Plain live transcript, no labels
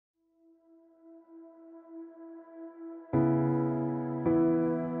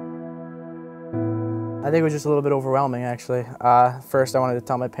I think it was just a little bit overwhelming, actually. First, I wanted to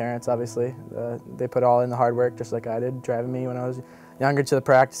tell my parents, obviously. They put all in the hard work, just like I did, driving me when I was younger to the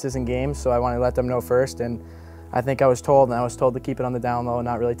practices and games, so I wanted to let them know first. And I think I was told to keep it on the down low and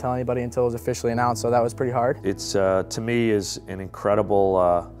not really tell anybody until it was officially announced, so that was pretty hard. It's, to me, is an incredible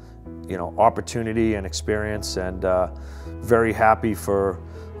opportunity and experience, and very happy for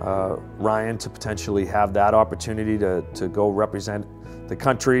Ryan to potentially have that opportunity to go represent the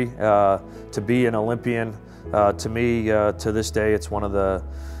country, to be an Olympian. To me, to this day, it's one of the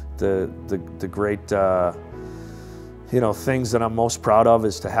great things that I'm most proud of,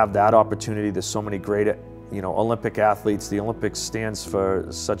 is to have that opportunity. There's so many great Olympic athletes. The Olympics stands for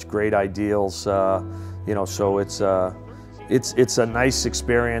such great ideals, so it's a nice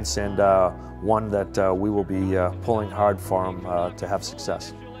experience, and one that we will be pulling hard for him to have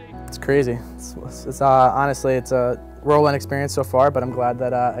success. It's crazy. Honestly, it's a whirlwind experience so far, but I'm glad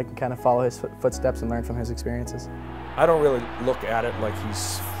that I can kind of follow his footsteps and learn from his experiences. I don't really look at it like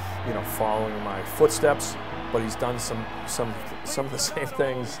he's, following my footsteps, but he's done some of the same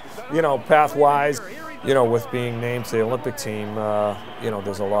things, path-wise. With being named to the Olympic team,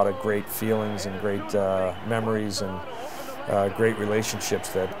 there's a lot of great feelings and great memories and great relationships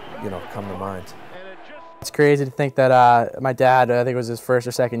that, come to mind. It's crazy to think that my dad, I think it was his first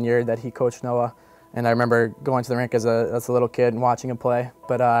or second year that he coached Noah, and I remember going to the rink as a little kid and watching him play.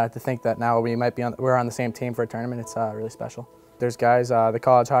 But to think that now we're on the same team for a tournament, it's really special. There's guys, the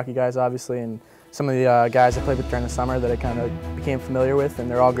college hockey guys obviously, and some of the guys I played with during the summer that I kind of became familiar with, and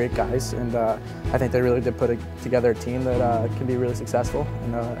they're all great guys. And I think they really did put together a team that can be really successful,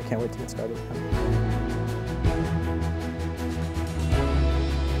 and I can't wait to get started with them.